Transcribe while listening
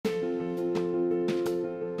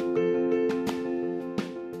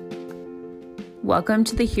Welcome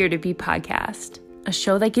to the Here to Be podcast, a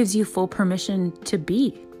show that gives you full permission to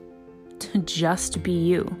just be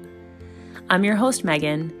you. I'm your host,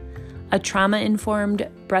 Megan, a trauma-informed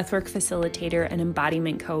breathwork facilitator and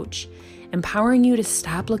embodiment coach, empowering you to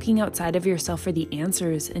stop looking outside of yourself for the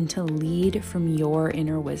answers and to lead from your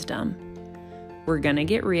inner wisdom. We're gonna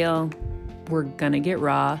get real, we're gonna get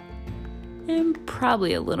raw, and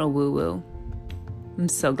probably a little woo-woo. I'm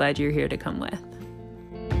so glad you're here to come with.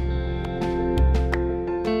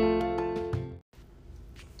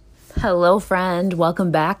 Hello, friend. Welcome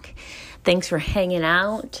back. Thanks for hanging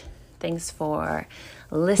out. Thanks for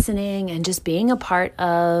listening and just being a part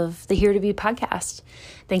of the Here to Be podcast.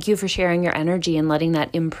 Thank you for sharing your energy and letting that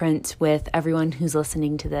imprint with everyone who's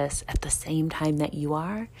listening to this at the same time that you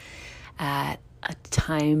are, at a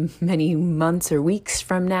time many months or weeks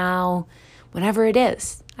from now, whatever it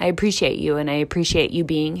is. I appreciate you, and I appreciate you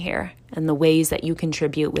being here and the ways that you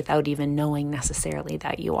contribute without even knowing necessarily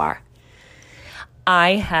that you are.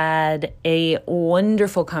 I had a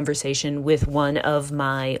wonderful conversation with one of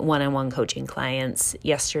my one-on-one coaching clients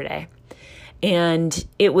yesterday. And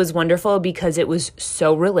it was wonderful because it was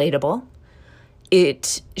so relatable.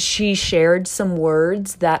 She shared some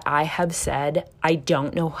words that I have said I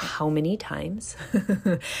don't know how many times.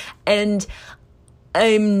 And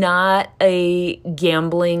I'm not a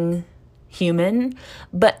gambling human,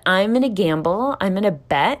 but I'm going to gamble. I'm going to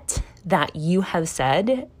bet that you have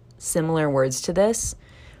said similar words to this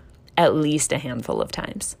at least a handful of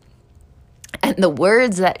times. And the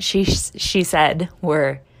words that she said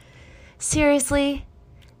were, seriously,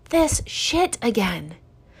 this shit again.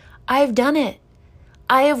 I've done it.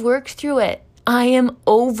 I have worked through it. I am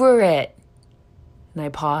over it. And I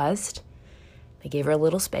paused. I gave her a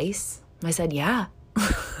little space. I said, yeah,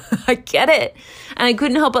 I get it. And I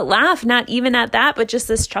couldn't help but laugh, not even at that, but just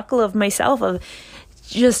this chuckle of myself of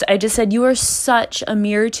I just said, you are such a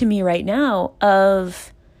mirror to me right now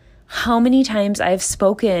of how many times I've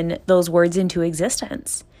spoken those words into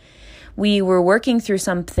existence. We were working through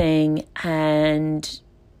something and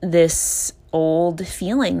this old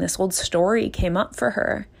feeling, this old story came up for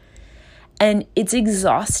her. And it's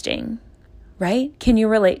exhausting, right? Can you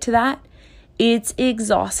relate to that? It's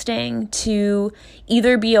exhausting to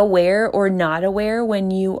either be aware or not aware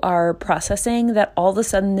when you are processing that all of a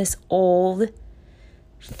sudden this old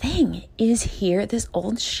thing is here. This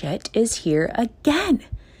old shit is here again.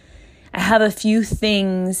 I have a few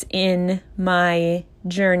things in my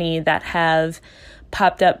journey that have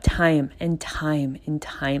popped up time and time and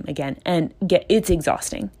time again. And it's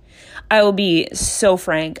exhausting. I will be so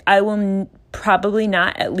frank. I will probably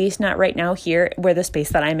not, at least not right now here where the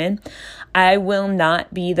space that I'm in, I will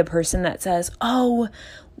not be the person that says, oh,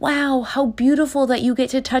 wow, how beautiful that you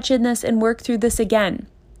get to touch in this and work through this again.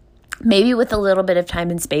 Maybe with a little bit of time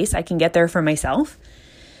and space, I can get there for myself.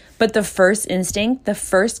 But the first instinct, the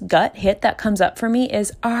first gut hit that comes up for me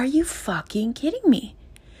is, are you fucking kidding me?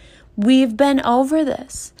 We've been over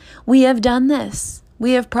this. We have done this.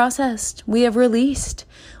 We have processed. We have released.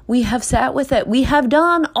 We have sat with it. We have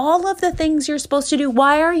done all of the things you're supposed to do.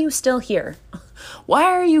 Why are you still here? Why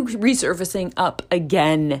are you resurfacing up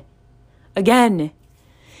again?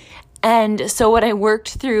 And so what I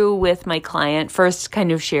worked through with my client, first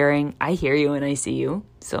kind of sharing, I hear you and I see you.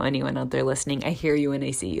 So anyone out there listening, I hear you and I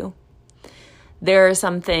see you. There are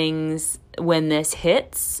some things when this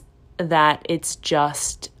hits that it's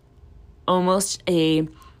just almost a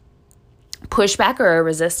pushback or a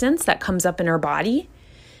resistance that comes up in her body,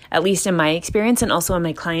 at least in my experience, and also in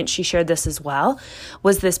my client, she shared this as well,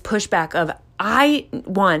 was this pushback of,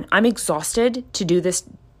 I'm exhausted to do this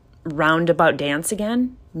roundabout dance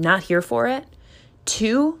again. Not here for it.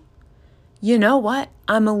 2, you know what?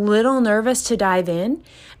 I'm a little nervous to dive in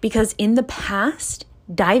because in the past,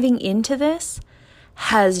 diving into this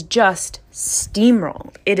has just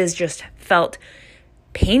steamrolled. It has just felt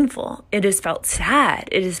painful. It has felt sad.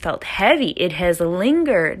 It has felt heavy. It has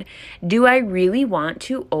lingered. Do I really want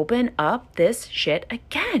to open up this shit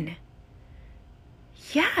again?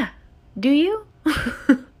 Yeah. Do you?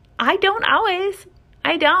 I don't always.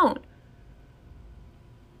 I don't.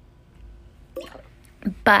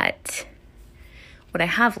 But what I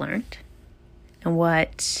have learned and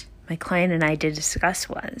what my client and I did discuss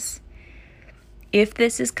was, if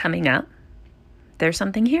this is coming up, there's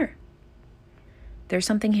something here. There's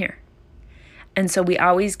something here. And so we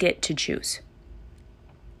always get to choose.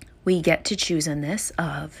 We get to choose in this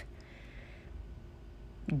of,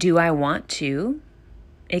 do I want to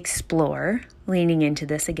explore leaning into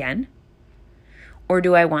this again? Or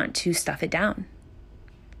do I want to stuff it down?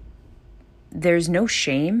 There's no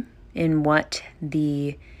shame in what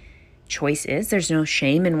the choice is. There's no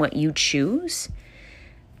shame in what you choose.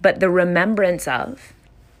 But the remembrance of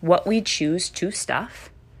what we choose to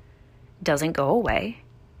stuff doesn't go away.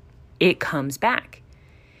 It comes back.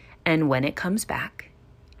 And when it comes back,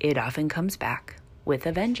 it often comes back with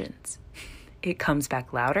a vengeance. It comes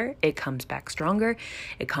back louder. It comes back stronger.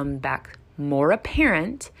 It comes back more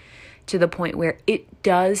apparent, to the point where it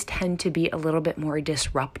does tend to be a little bit more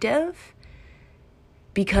disruptive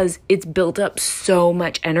because it's built up so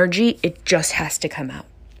much energy, it just has to come out.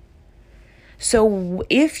 So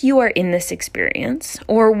if you are in this experience,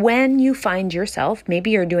 or when you find yourself,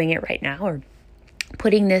 maybe you're doing it right now, or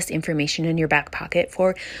putting this information in your back pocket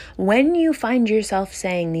for when you find yourself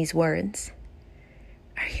saying these words,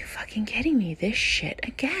 are you fucking kidding me? This shit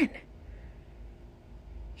again.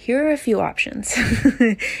 Here are a few options.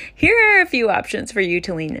 Here are a few options for you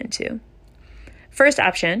to lean into. First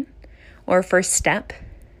option, or first step,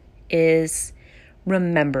 is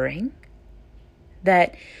remembering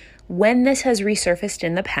that when this has resurfaced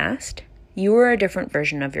in the past, you were a different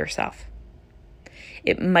version of yourself.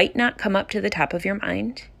 It might not come up to the top of your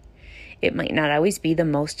mind. It might not always be the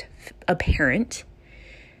most apparent,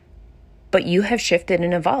 but you have shifted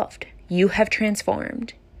and evolved. You have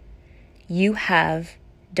transformed. You have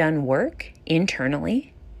done work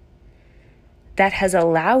internally that has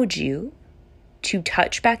allowed you to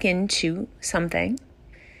touch back into something,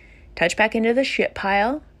 touch back into the shit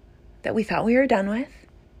pile that we thought we were done with.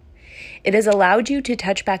 It has allowed you to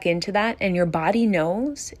touch back into that, and your body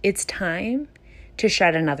knows it's time to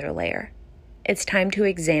shed another layer. It's time to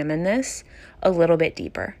examine this a little bit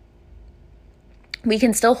deeper. We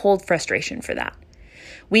can still hold frustration for that.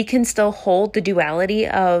 We can still hold the duality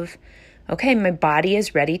of, okay, my body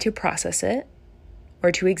is ready to process it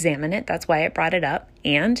or to examine it. That's why it brought it up.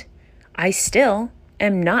 And I still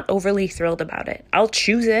am not overly thrilled about it. I'll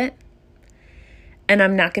choose it, and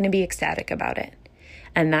I'm not going to be ecstatic about it.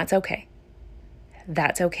 And that's okay.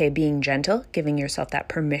 That's okay. Being gentle, giving yourself that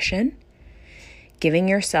permission, giving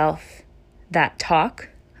yourself that talk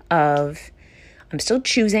of, I'm still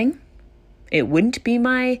choosing. It wouldn't be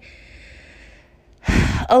my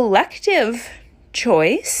elective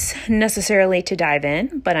choice necessarily to dive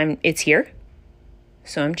in, but it's here.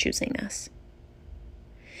 So I'm choosing this.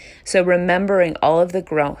 So remembering all of the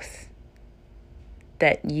growth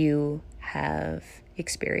that you have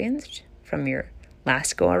experienced from your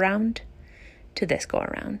last go around to this go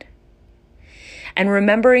around. And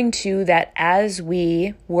remembering too that as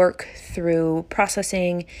we work through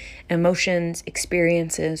processing emotions,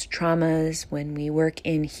 experiences, traumas, when we work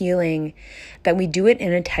in healing, that we do it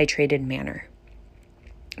in a titrated manner.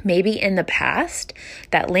 Maybe in the past,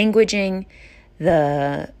 that languaging,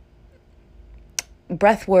 the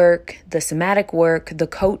breath work, the somatic work, the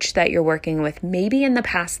coach that you're working with, maybe in the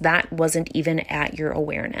past that wasn't even at your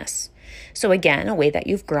awareness. So again, a way that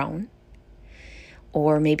you've grown.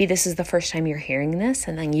 Or maybe this is the first time you're hearing this,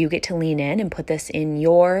 and then you get to lean in and put this in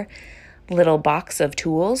your little box of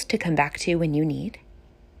tools to come back to when you need.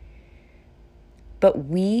 But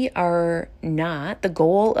we are not, the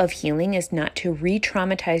goal of healing is not to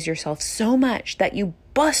re-traumatize yourself so much that you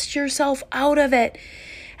bust yourself out of it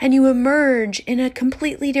and you emerge in a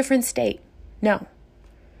completely different state. No,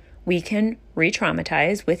 we can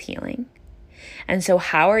re-traumatize with healing. And so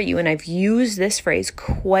how are you, and I've used this phrase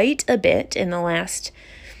quite a bit in the last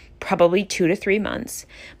probably 2 to 3 months,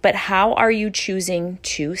 but how are you choosing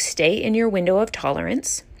to stay in your window of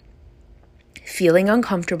tolerance, feeling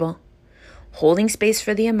uncomfortable, holding space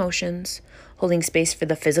for the emotions, holding space for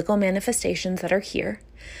the physical manifestations that are here?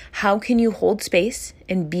 How can you hold space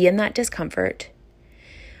and be in that discomfort,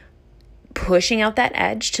 pushing out that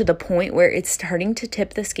edge to the point where it's starting to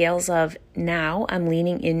tip the scales of, now I'm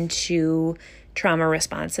leaning into trauma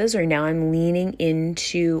responses, or now I'm leaning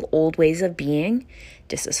into old ways of being,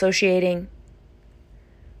 disassociating,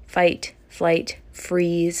 fight, flight,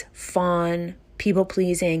 freeze, fawn, people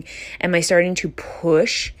pleasing. Am I starting to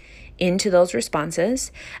push into those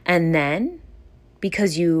responses? And then,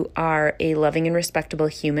 because you are a loving and respectable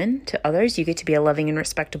human to others, you get to be a loving and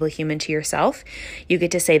respectable human to yourself. You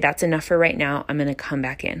get to say, that's enough for right now. I'm going to come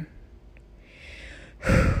back in.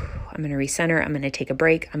 I'm going to recenter. I'm going to take a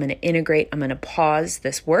break. I'm going to integrate. I'm going to pause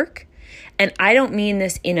this work. And I don't mean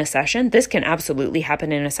this in a session. This can absolutely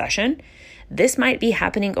happen in a session. This might be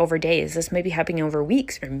happening over days. This might be happening over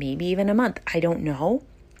weeks, or maybe even a month. I don't know.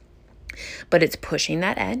 But it's pushing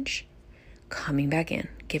that edge, coming back in,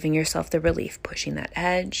 giving yourself the relief, pushing that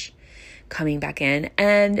edge, coming back in.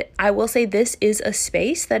 And I will say this is a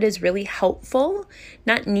space that is really helpful,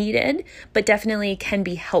 not needed, but definitely can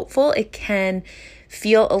be helpful. It can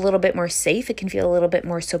feel a little bit more safe. It can feel a little bit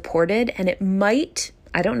more supported. And it might,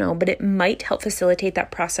 I don't know, but it might help facilitate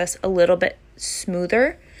that process a little bit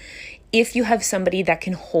smoother if you have somebody that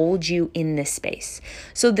can hold you in this space.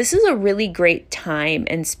 So this is a really great time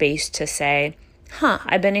and space to say,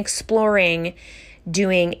 I've been exploring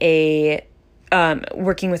doing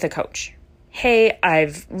working with a coach. Hey,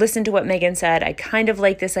 I've listened to what Megan said. I kind of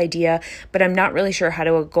like this idea, but I'm not really sure how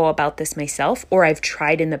to go about this myself, or I've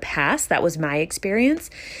tried in the past. That was my experience.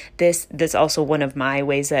 This also one of my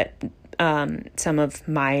ways that some of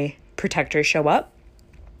my protectors show up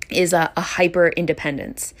is a hyper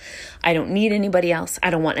independence. I don't need anybody else. I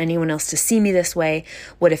don't want anyone else to see me this way.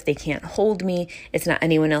 What if they can't hold me? It's not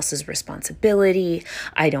anyone else's responsibility.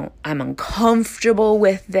 I'm uncomfortable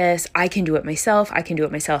with this. I can do it myself.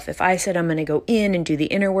 If I said I'm going to go in and do the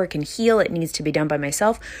inner work and heal, it needs to be done by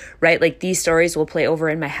myself, right? Like these stories will play over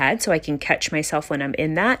in my head so I can catch myself when I'm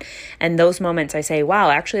in that. And those moments I say, wow,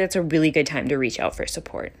 actually that's a really good time to reach out for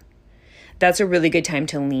support. That's a really good time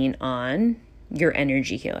to lean on your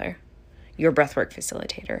energy healer, your breathwork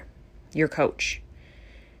facilitator, your coach,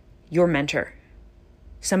 your mentor,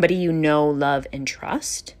 somebody you know, love, and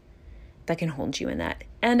trust that can hold you in that.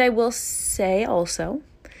 And I will say also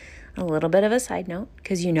a little bit of a side note,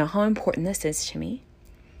 because you know how important this is to me.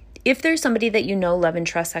 If there's somebody that you know, love, and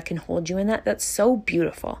trust that can hold you in that, that's so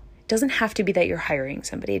beautiful. It doesn't have to be that you're hiring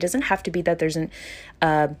somebody. It doesn't have to be that there's an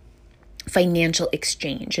financial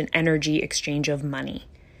exchange, an energy exchange of money.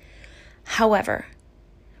 However,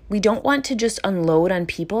 we don't want to just unload on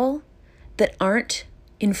people that aren't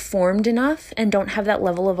informed enough and don't have that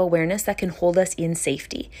level of awareness that can hold us in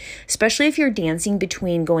safety, especially if you're dancing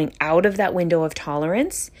between going out of that window of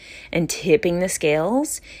tolerance and tipping the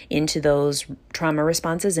scales into those trauma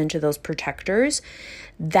responses, into those protectors.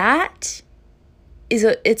 It's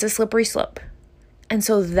a slippery slope. And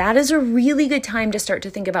so that is a really good time to start to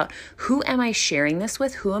think about, who am I sharing this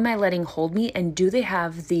with? Who am I letting hold me? And do they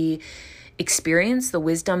have the experience, the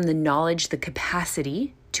wisdom, the knowledge, the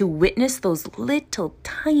capacity to witness those little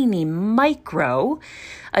tiny micro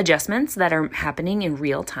adjustments that are happening in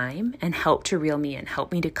real time and help to reel me in,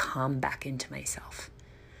 help me to calm back into myself?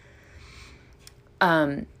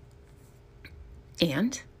 And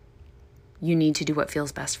you need to do what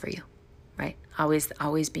feels best for you, right?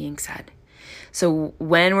 Always being said. So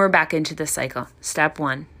when we're back into this cycle, step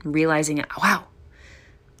one, realizing, wow,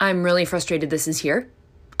 I'm really frustrated this is here.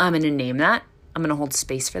 I'm going to name that. I'm going to hold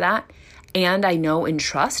space for that. And I know and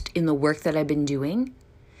trust in the work that I've been doing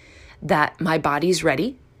that my body's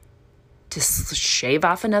ready to shave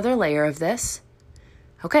off another layer of this.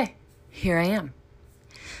 Okay, here I am.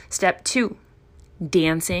 Step two,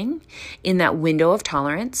 dancing in that window of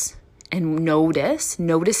tolerance and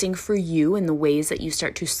noticing for you in the ways that you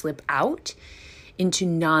start to slip out into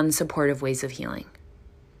non-supportive ways of healing.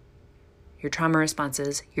 Your trauma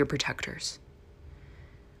responses, your protectors.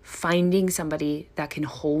 Finding somebody that can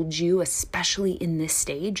hold you, especially in this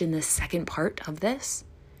stage, in this second part of this,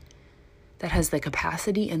 that has the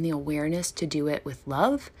capacity and the awareness to do it with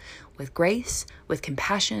love, with grace, with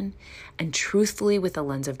compassion, and truthfully with a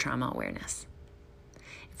lens of trauma awareness.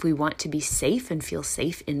 If we want to be safe and feel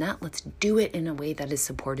safe in that, let's do it in a way that is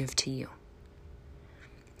supportive to you.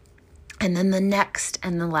 And then the next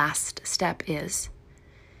and the last step is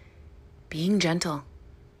being gentle,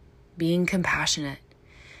 being compassionate,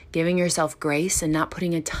 giving yourself grace and not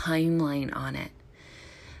putting a timeline on it.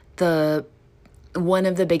 One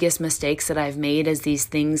of the biggest mistakes that I've made as these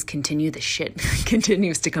things continue, the shit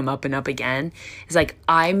continues to come up and up again, is like,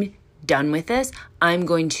 I'm done with this. I'm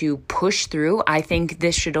going to push through. I think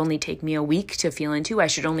this should only take me a week to feel into. I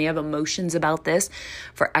should only have emotions about this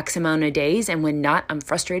for X amount of days. And when not, I'm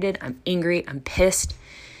frustrated, I'm angry, I'm pissed.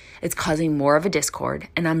 It's causing more of a discord.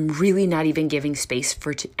 And I'm really not even giving space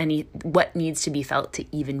for what needs to be felt to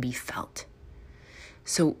even be felt.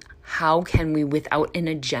 So how can we, without an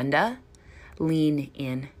agenda, lean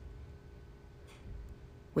in?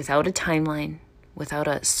 Without a timeline, without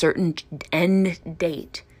a certain end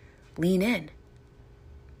date, lean in.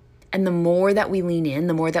 And the more that we lean in,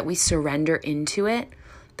 the more that we surrender into it,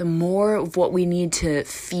 the more of what we need to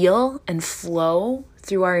feel and flow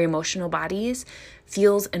through our emotional bodies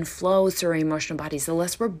feels and flows through our emotional bodies, the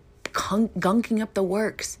less we're gunking up the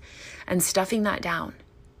works and stuffing that down.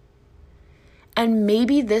 And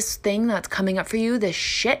maybe this thing that's coming up for you, this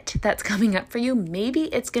shit that's coming up for you, maybe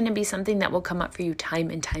it's going to be something that will come up for you time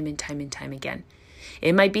and time and time and time again.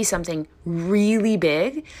 It might be something really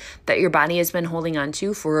big that your body has been holding on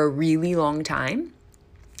to for a really long time.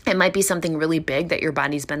 It might be something really big that your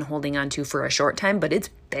body's been holding on to for a short time, but it's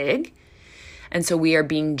big. And so we are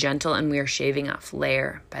being gentle and we are shaving off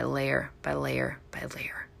layer by layer by layer by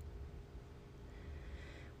layer.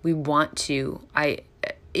 We want to,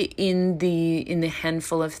 in the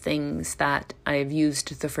handful of things that I've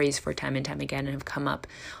used the phrase for time and time again and have come up,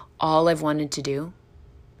 all I've wanted to do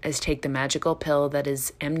is take the magical pill that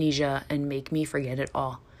is amnesia and make me forget it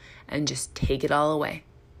all and just take it all away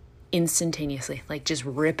instantaneously. Like just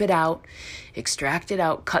rip it out, extract it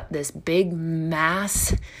out, cut this big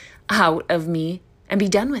mass out of me and be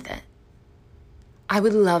done with it. I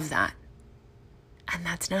would love that. And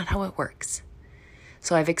that's not how it works.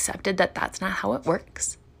 So I've accepted that that's not how it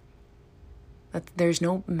works. That there's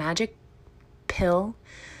no magic pill.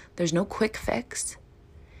 There's no quick fix.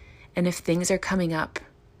 And if things are coming up,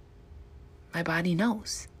 my body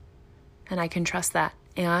knows. And I can trust that.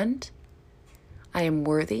 And I am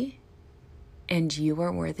worthy. And you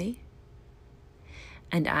are worthy.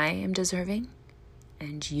 And I am deserving.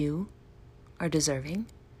 And you are deserving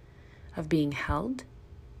of being held,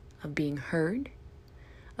 of being heard,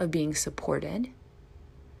 of being supported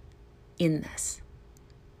in this.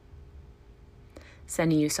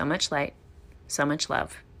 Sending you so much light, so much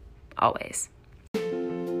love, always.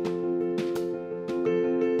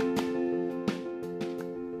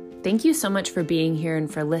 Thank you so much for being here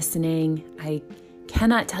and for listening. I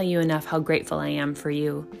cannot tell you enough how grateful I am for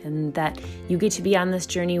you and that you get to be on this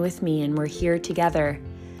journey with me and we're here together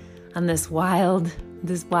on this wild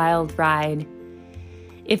ride.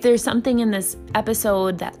 If there's something in this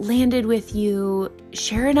episode that landed with you,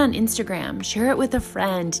 share it on Instagram, share it with a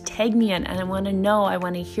friend, tag me in, and I want to know, I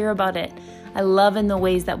want to hear about it. I love in the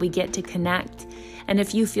ways that we get to connect. And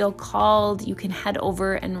if you feel called, you can head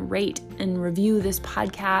over and rate and review this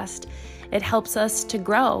podcast. It helps us to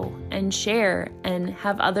grow and share and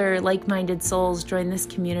have other like-minded souls join this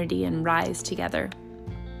community and rise together.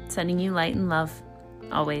 Sending you light and love,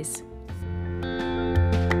 always.